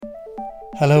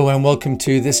Hello and welcome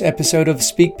to this episode of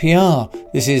Speak PR.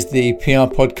 This is the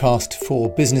PR podcast for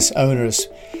business owners.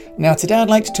 Now today I'd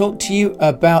like to talk to you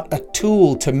about a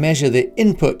tool to measure the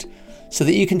input so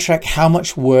that you can track how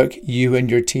much work you and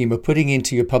your team are putting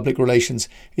into your public relations.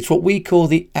 It's what we call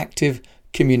the Active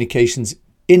Communications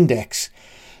Index.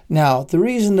 Now, the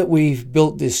reason that we've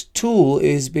built this tool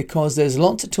is because there's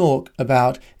lots of talk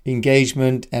about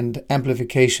engagement and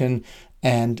amplification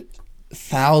and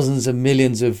thousands of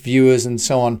millions of viewers and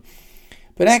so on.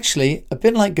 But actually, a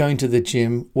bit like going to the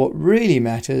gym, what really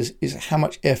matters is how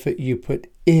much effort you put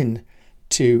in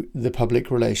to the public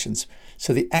relations.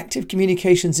 So the Active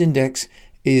Communications Index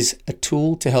is a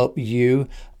tool to help you,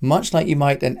 much like you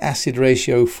might an acid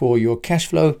ratio for your cash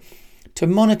flow, to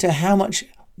monitor how much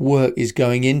work is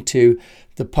going into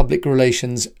the public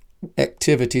relations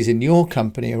activities in your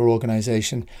company or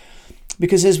organization.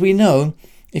 Because as we know,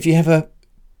 if you have a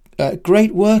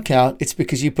great workout, it's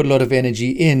because you put a lot of energy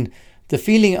in. The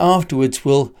feeling afterwards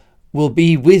will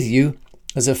be with you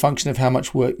as a function of how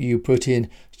much work you put in,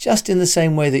 just in the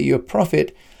same way that your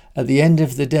profit at the end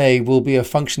of the day will be a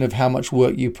function of how much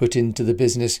work you put into the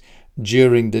business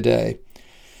during the day.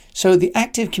 So the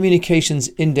Active Communications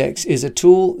Index is a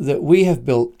tool that we have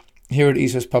built here at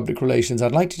East West Public Relations.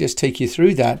 I'd like to just take you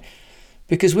through that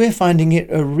because we're finding it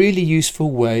a really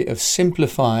useful way of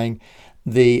simplifying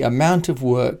the amount of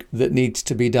work that needs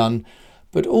to be done,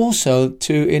 but also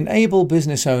to enable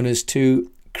business owners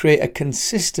to create a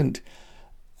consistent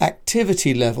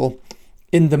activity level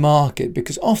in the market,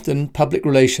 because often public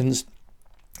relations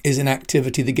is an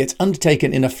activity that gets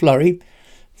undertaken in a flurry.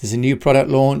 There's a new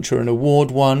product launch or an award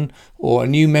won or a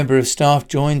new member of staff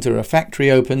joins or a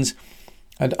factory opens,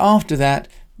 and after that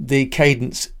the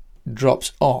cadence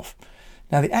drops off.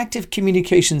 Now the Active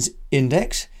Communications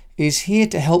Index is here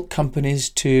to help companies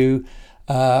to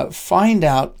find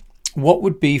out what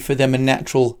would be for them a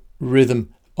natural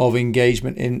rhythm of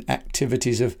engagement in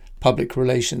activities of public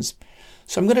relations.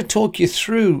 So I'm going to talk you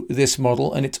through this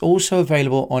model, and it's also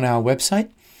available on our website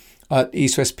at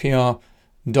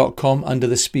eastwestpr.com under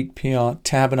the Speak PR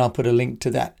tab, and I'll put a link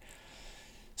to that.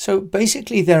 So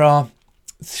basically there are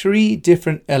three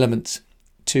different elements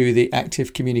to the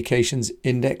Active Communications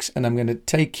Index, and I'm going to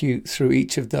take you through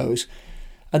each of those.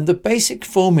 And the basic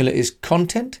formula is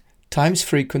content times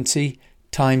frequency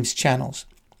times channels.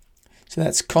 So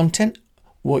that's content,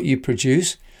 what you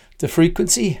produce, the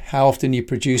frequency, how often you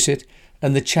produce it,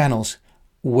 and the channels,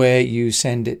 where you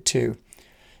send it to.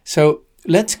 So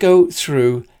let's go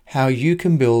through how you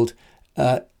can build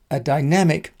a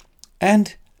dynamic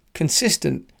and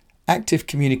consistent Active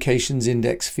Communications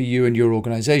Index for you and your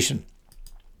organization.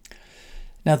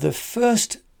 Now, the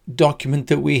first document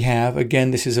that we have, again,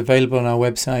 this is available on our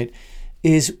website,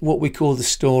 is what we call the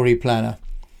Story Planner.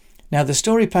 Now, the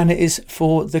Story Planner is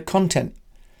for the content.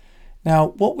 Now,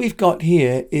 what we've got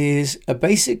here is a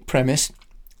basic premise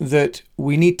that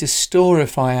we need to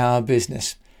storify our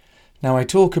business. Now, I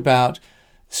talk about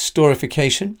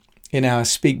storification in our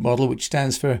SPEAK model, which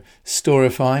stands for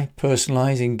storify,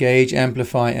 personalize, engage,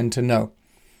 amplify, and to know.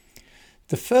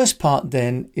 The first part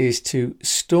then is to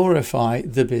storify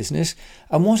the business.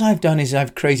 And what I've done is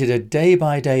I've created a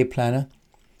day-by-day planner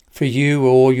for you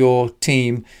or your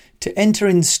team to enter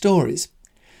in stories.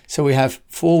 So we have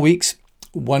 4 weeks,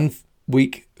 1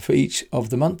 week for each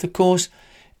of the month, of course.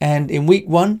 And in week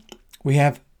 1, we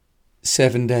have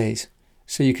 7 days.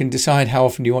 So you can decide how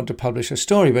often you want to publish a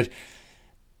story. But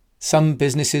some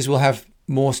businesses will have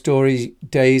more story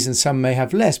days and some may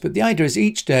have less. But the idea is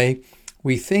each day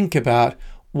we think about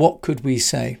what could we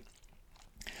say.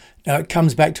 Now it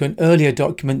comes back to an earlier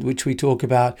document which we talk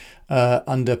about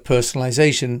under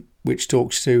personalization, which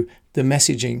talks to the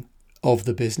messaging of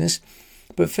the business.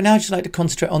 But for now, I'd just like to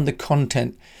concentrate on the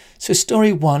content. So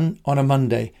story 1 on a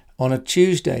Monday, on a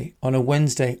Tuesday, on a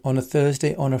Wednesday, on a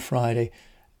Thursday, on a Friday,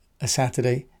 a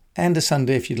Saturday, and a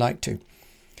Sunday if you'd like to.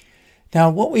 Now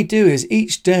what we do is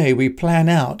each day we plan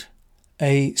out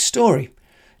a story.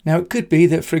 Now, it could be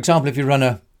that, for example, if you run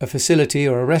a facility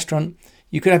or a restaurant,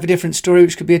 you could have a different story,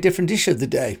 which could be a different dish of the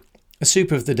day, a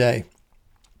soup of the day.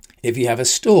 If you have a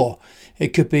store,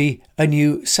 it could be a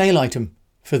new sale item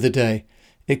for the day.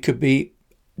 It could be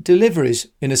deliveries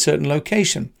in a certain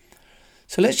location.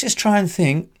 So let's just try and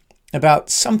think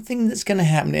about something that's going to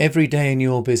happen every day in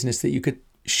your business that you could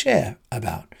share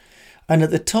about. And at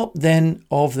the top then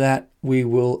of that, we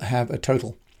will have a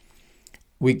total.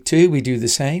 Week 2, we do the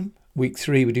same. Week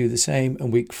 3, we do the same.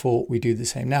 And week 4, we do the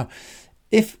same. Now,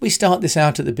 if we start this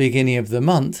out at the beginning of the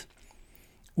month,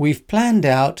 we've planned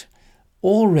out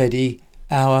already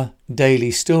our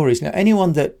daily stories. Now,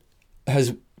 anyone that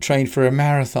has trained for a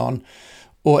marathon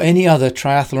or any other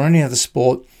triathlon or any other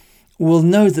sport will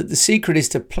know that the secret is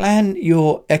to plan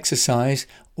your exercise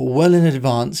well in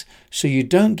advance so you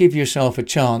don't give yourself a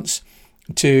chance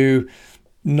to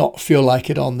not feel like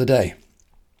it on the day.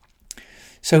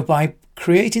 So by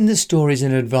creating the stories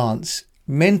in advance,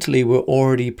 mentally we're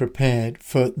already prepared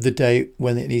for the day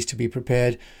when it needs to be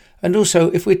prepared. And also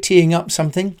if we're teeing up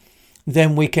something,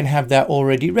 then we can have that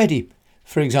already ready.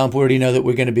 For example, we already know that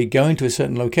we're going to be going to a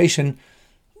certain location.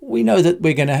 We know that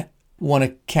we're going to want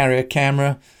to carry a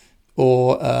camera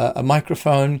or a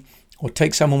microphone, or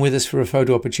take someone with us for a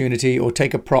photo opportunity, or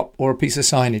take a prop or a piece of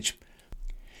signage.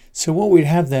 So what we'd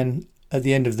have then at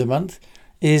the end of the month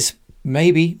is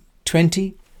maybe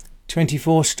 20,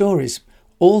 24 stories,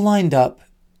 all lined up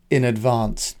in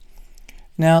advance.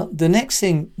 Now, the next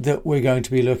thing that we're going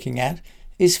to be looking at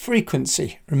is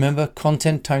frequency. Remember,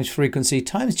 content times frequency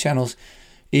times channels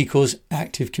equals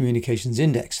active communications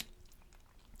index.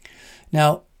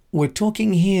 Now, we're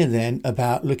talking here then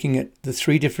about looking at the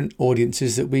 3 different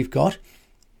audiences that we've got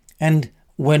and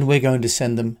when we're going to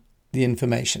send them the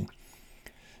information.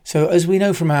 So as we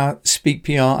know from our Speak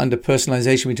PR under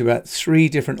personalization, we talk about 3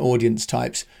 different audience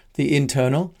types: the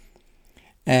internal,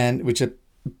 and which are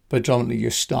predominantly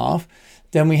your staff.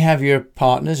 Then we have your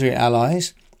partners or your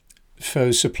allies,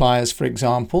 so suppliers, for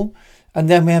example. And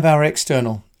then we have our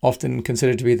external, often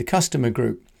considered to be the customer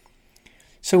group.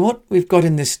 So what we've got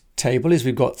in this table is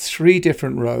we've got 3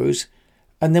 different rows,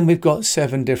 and then we've got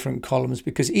 7 different columns,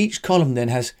 because each column then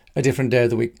has a different day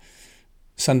of the week: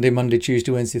 Sunday, Monday,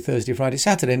 Tuesday, Wednesday, Thursday, Friday,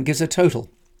 Saturday, and gives a total.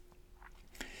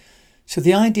 So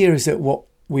the idea is that what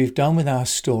we've done with our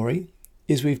story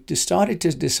is we've started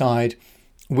to decide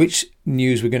which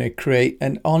news we're going to create,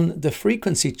 and on the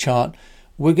frequency chart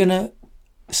we're going to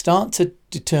start to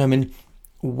determine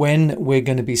when we're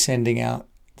going to be sending out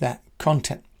that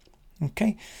content.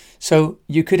 Okay, so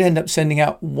you could end up sending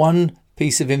out one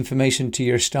piece of information to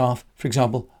your staff, for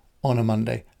example, on a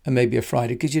Monday, and maybe a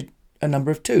Friday. It gives you a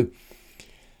number of 2.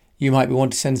 You might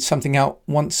want to send something out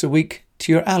once a week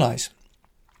to your allies,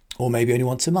 or maybe only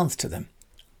once a month to them,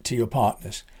 to your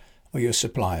partners or your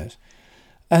suppliers.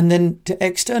 And then to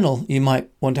external, you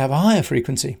might want to have a higher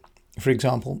frequency, for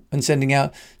example, and sending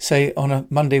out, say, on a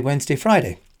Monday, Wednesday,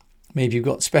 Friday. Maybe you've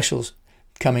got specials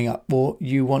coming up, or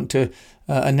you want to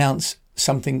announce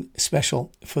something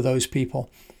special for those people.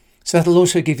 So that'll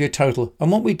also give you a total. And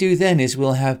what we do then is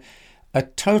we'll have a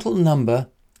total number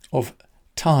of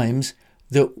times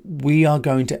that we are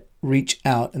going to reach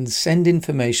out and send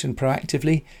information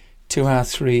proactively to our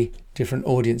 3 different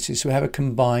audiences. So we have a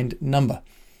combined number.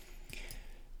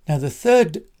 Now the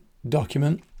third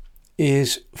document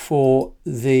is for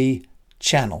the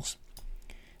channels.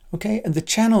 Okay, and the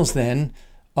channels then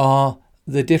are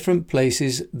the different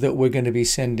places that we're going to be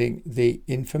sending the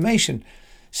information.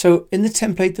 So in the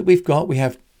template that we've got, we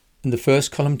have in the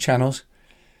first column channels,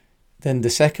 then the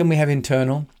second we have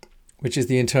internal, which is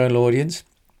the internal audience.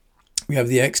 We have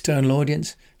the external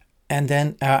audience, and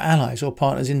then our allies or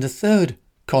partners in the third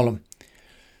column.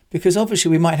 Because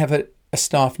obviously we might have a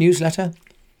staff newsletter,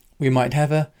 we might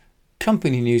have a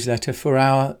company newsletter for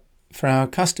our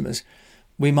customers.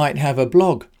 We might have a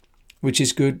blog, which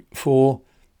is good for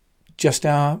just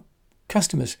our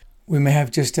customers. We may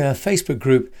have just a Facebook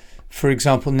group. For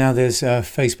example, now there's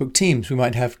Facebook Teams. We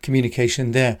might have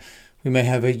communication there. We may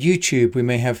have a YouTube. We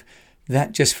may have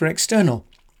that just for external.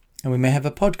 And we may have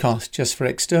a podcast just for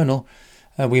external.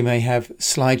 We may have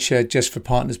SlideShare just for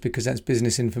partners because that's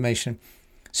business information.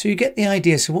 So you get the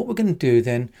idea. So what we're going to do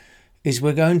then is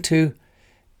we're going to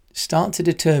start to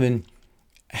determine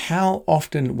how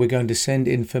often we're going to send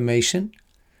information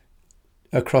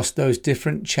across those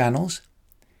different channels,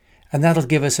 and that'll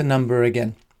give us a number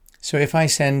again. So if I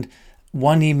send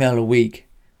 1 email a week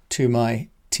to my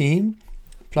team,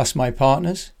 plus my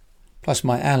partners, plus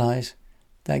my allies,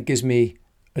 that gives me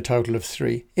a total of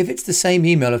 3. If it's the same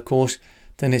email, of course,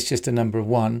 then it's just a number of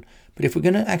 1. But if we're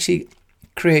going to actually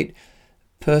create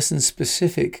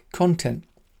person-specific content,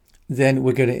 then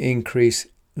we're going to increase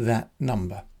that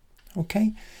number.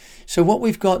 Okay? So what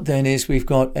we've got then is we've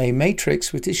got a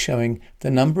matrix which is showing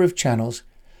the number of channels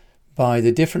by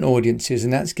the different audiences,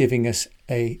 and that's giving us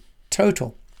a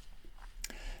total.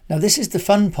 Now this is the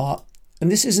fun part, and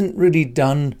this isn't really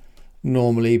done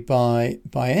normally by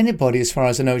anybody as far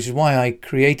as I know, which is why I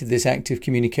created this active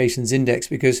communications index,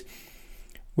 because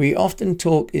we often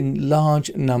talk in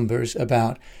large numbers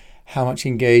about how much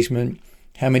engagement,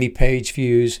 how many page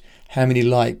views, how many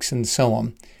likes, and so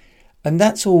on. And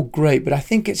that's all great, but I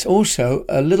think it's also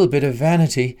a little bit of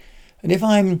vanity. And if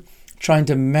I'm trying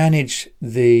to manage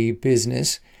the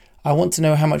business, I want to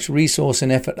know how much resource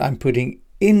and effort I'm putting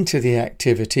into the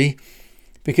activity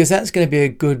because that's going to be a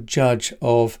good judge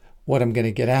of what I'm going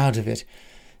to get out of it.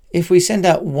 If we send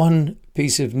out one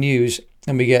piece of news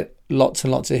and we get lots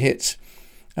and lots of hits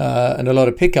and a lot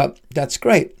of pickup, that's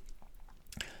great.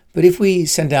 But if we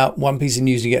send out one piece of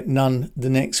news and get none the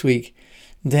next week,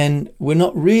 then we're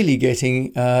not really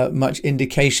getting much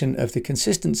indication of the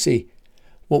consistency.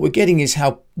 What we're getting is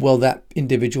how well that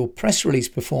individual press release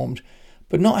performed,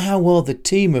 but not how well the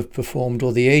team have performed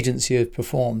or the agency have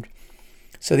performed.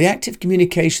 So the Active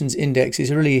Communications Index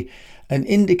is really an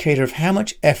indicator of how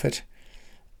much effort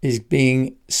is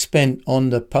being spent on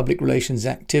the public relations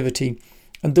activity.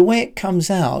 And the way it comes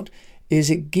out is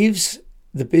it gives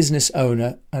the business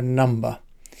owner a number.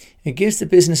 It gives the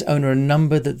business owner a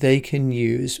number that they can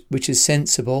use, which is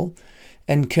sensible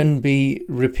and can be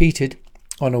repeated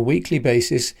on a weekly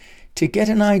basis to get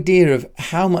an idea of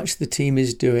how much the team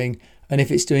is doing and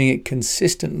if it's doing it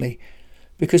consistently.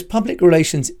 Because public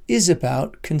relations is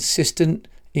about consistent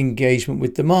engagement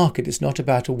with the market. It's not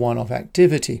about a one-off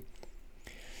activity.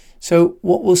 So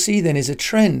what we'll see then is a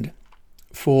trend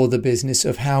for the business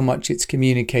of how much it's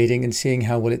communicating and seeing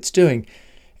how well it's doing.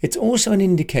 It's also an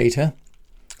indicator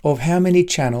of how many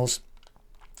channels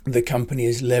the company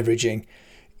is leveraging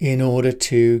in order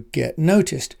to get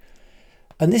noticed.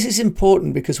 And this is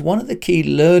important because one of the key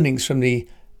learnings from the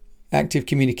Active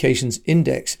Communications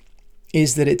Index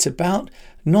is that it's about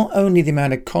not only the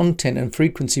amount of content and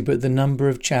frequency, but the number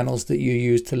of channels that you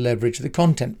use to leverage the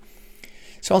content.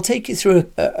 So I'll take you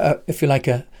through, if you like,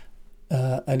 an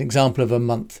example of a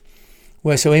month.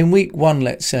 So in week 1,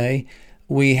 let's say,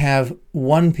 we have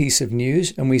one piece of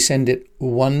news and we send it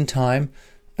one time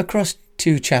across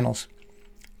 2 channels.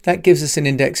 That gives us an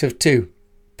index of 2.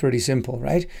 Pretty simple,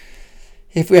 right?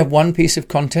 If we have one piece of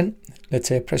content, let's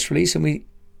say a press release,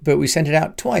 but we send it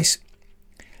out twice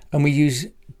and we use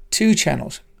 2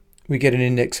 channels, we get an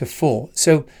index of 4.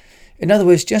 So in other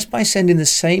words, just by sending the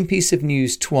same piece of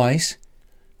news twice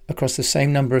across the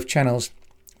same number of channels,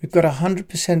 we've got a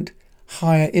 100%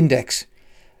 higher index.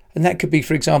 And that could be,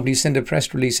 for example, you send a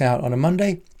press release out on a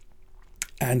Monday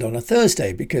and on a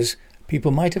Thursday because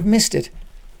people might have missed it.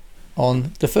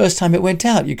 On the first time it went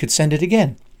out, you could send it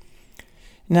again.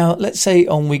 Now, let's say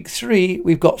on week 3,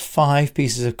 we've got 5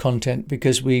 pieces of content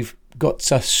because we've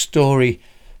got a story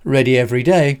ready every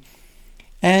day.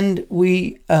 And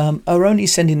we are only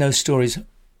sending those stories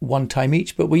one time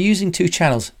each, but we're using 2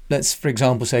 channels. Let's, for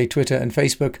example, say Twitter and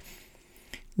Facebook.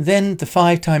 Then the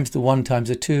 5 times the 1 times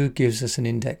the 2 gives us an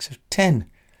index of 10.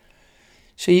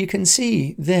 So you can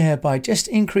see there, by just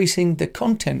increasing the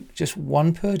content just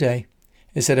 1 per day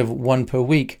instead of 1 per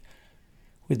week,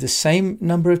 with the same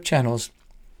number of channels,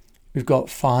 we've got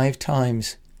 5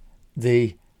 times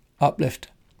the uplift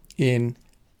in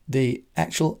the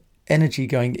actual energy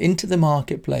going into the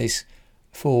marketplace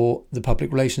for the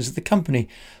public relations of the company.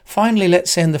 Finally, let's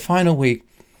say in the final week,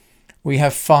 we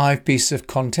have 5 pieces of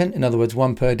content, in other words,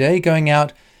 1 per day going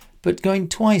out, but going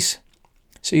twice.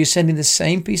 So you're sending the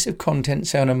same piece of content,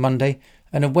 say on a Monday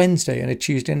and a Wednesday and a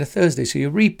Tuesday and a Thursday. So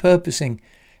you're repurposing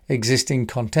existing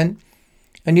content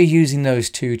and you're using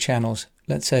those 2 channels,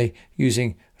 let's say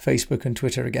using Facebook and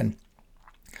Twitter again.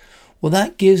 Well,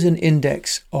 that gives an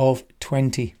index of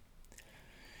 20.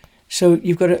 So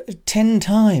you've got 10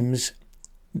 times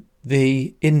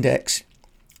the index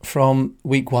from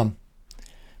week 1.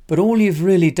 But all you've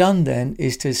really done then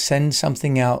is to send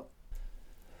something out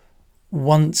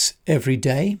once every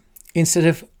day instead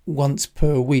of once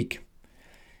per week.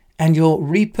 And you're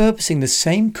repurposing the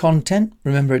same content.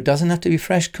 Remember, it doesn't have to be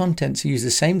fresh content. So use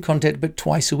the same content but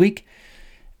twice a week.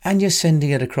 And you're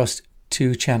sending it across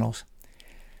 2 channels.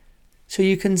 So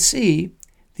you can see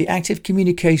the Active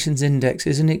Communications Index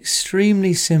is an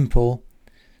extremely simple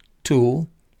tool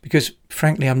because,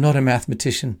 frankly, I'm not a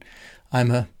mathematician.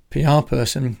 I'm a PR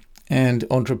person and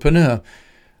entrepreneur.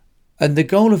 And the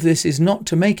goal of this is not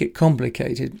to make it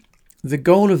complicated. The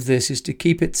goal of this is to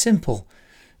keep it simple,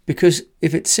 because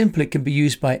if it's simple, it can be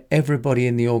used by everybody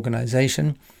in the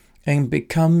organization and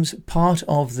becomes part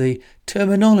of the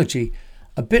terminology,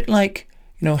 a bit like,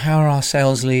 how are our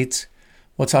sales leads?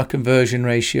 What's our conversion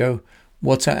ratio?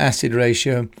 What's our acid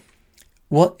ratio?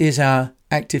 What is our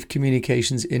Active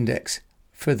Communications Index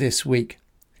for this week?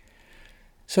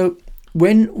 So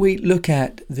when we look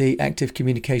at the Active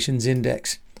Communications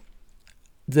Index,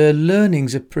 the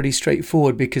learnings are pretty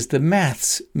straightforward because the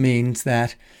maths means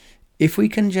that if we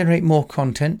can generate more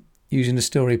content using the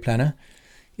story planner,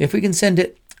 if we can send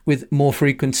it with more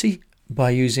frequency by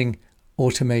using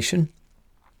automation,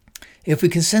 if we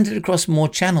can send it across more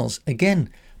channels, again,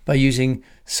 by using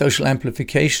social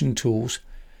amplification tools,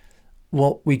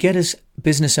 what we get as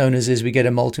business owners is we get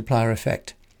a multiplier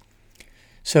effect.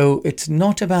 So it's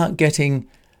not about getting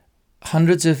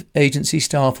hundreds of agency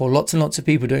staff or lots and lots of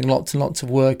people doing lots and lots of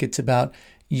work. It's about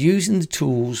using the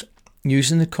tools,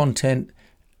 using the content,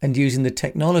 and using the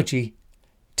technology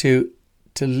to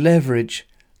leverage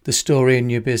the story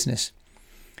in your business.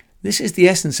 This is the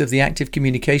essence of the Active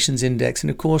Communications Index.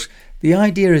 And of course, the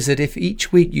idea is that if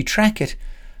each week you track it,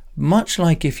 much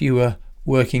like if you were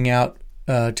working out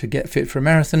to get fit for a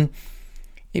marathon,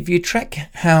 if you track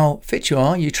how fit you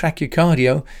are, you track your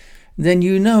cardio, then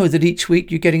you know that each week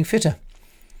you're getting fitter.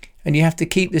 And you have to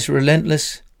keep this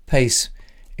relentless pace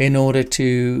in order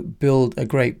to build a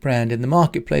great brand in the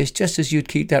marketplace, just as you'd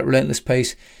keep that relentless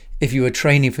pace if you were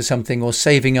training for something or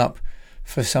saving up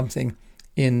for something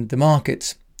in the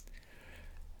markets.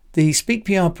 The Speak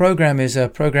PR program is a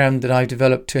program that I've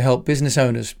developed to help business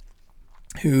owners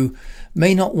who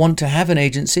may not want to have an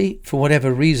agency for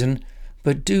whatever reason,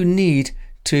 but do need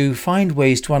to find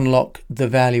ways to unlock the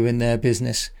value in their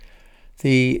business.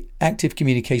 The Active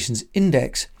Communications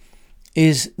Index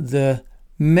is the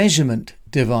measurement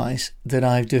device that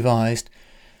I've devised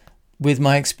with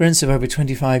my experience of over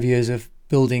 25 years of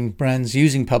building brands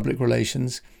using public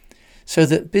relations, so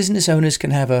that business owners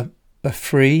can have a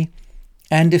free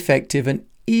and effective and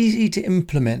easy to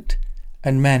implement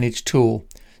and manage tool,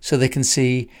 so they can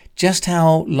see just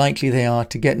how likely they are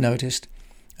to get noticed.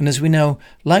 And as we know,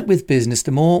 like with business,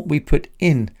 the more we put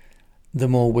in, the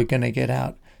more we're going to get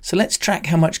out. So let's track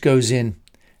how much goes in,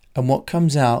 and what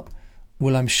comes out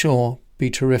will, I'm sure, be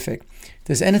terrific. If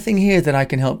there's anything here that I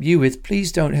can help you with,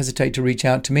 please don't hesitate to reach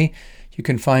out to me. You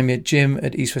can find me at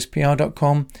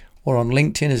jim@eastwestpr.com or on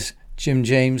LinkedIn as Jim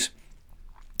James.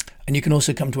 And you can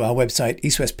also come to our website,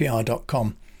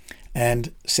 eastwestpr.com,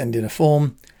 and send in a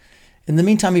form. In the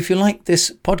meantime, if you like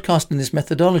this podcast and this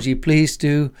methodology, please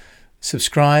do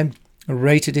subscribe,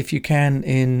 rate it if you can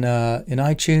in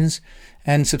iTunes,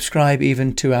 and subscribe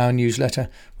even to our newsletter,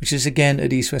 which is again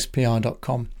at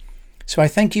eastwestpr.com. So I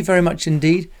thank you very much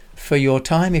indeed for your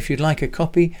time. If you'd like a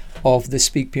copy of the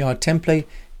Speak PR template,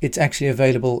 it's actually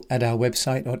available at our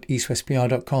website at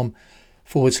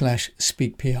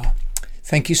eastwestpr.com/speakpr.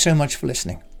 Thank you so much for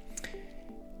listening.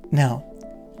 Now,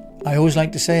 I always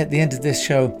like to say at the end of this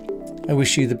show, I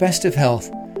wish you the best of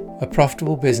health, a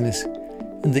profitable business,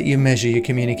 and that you measure your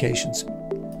communications.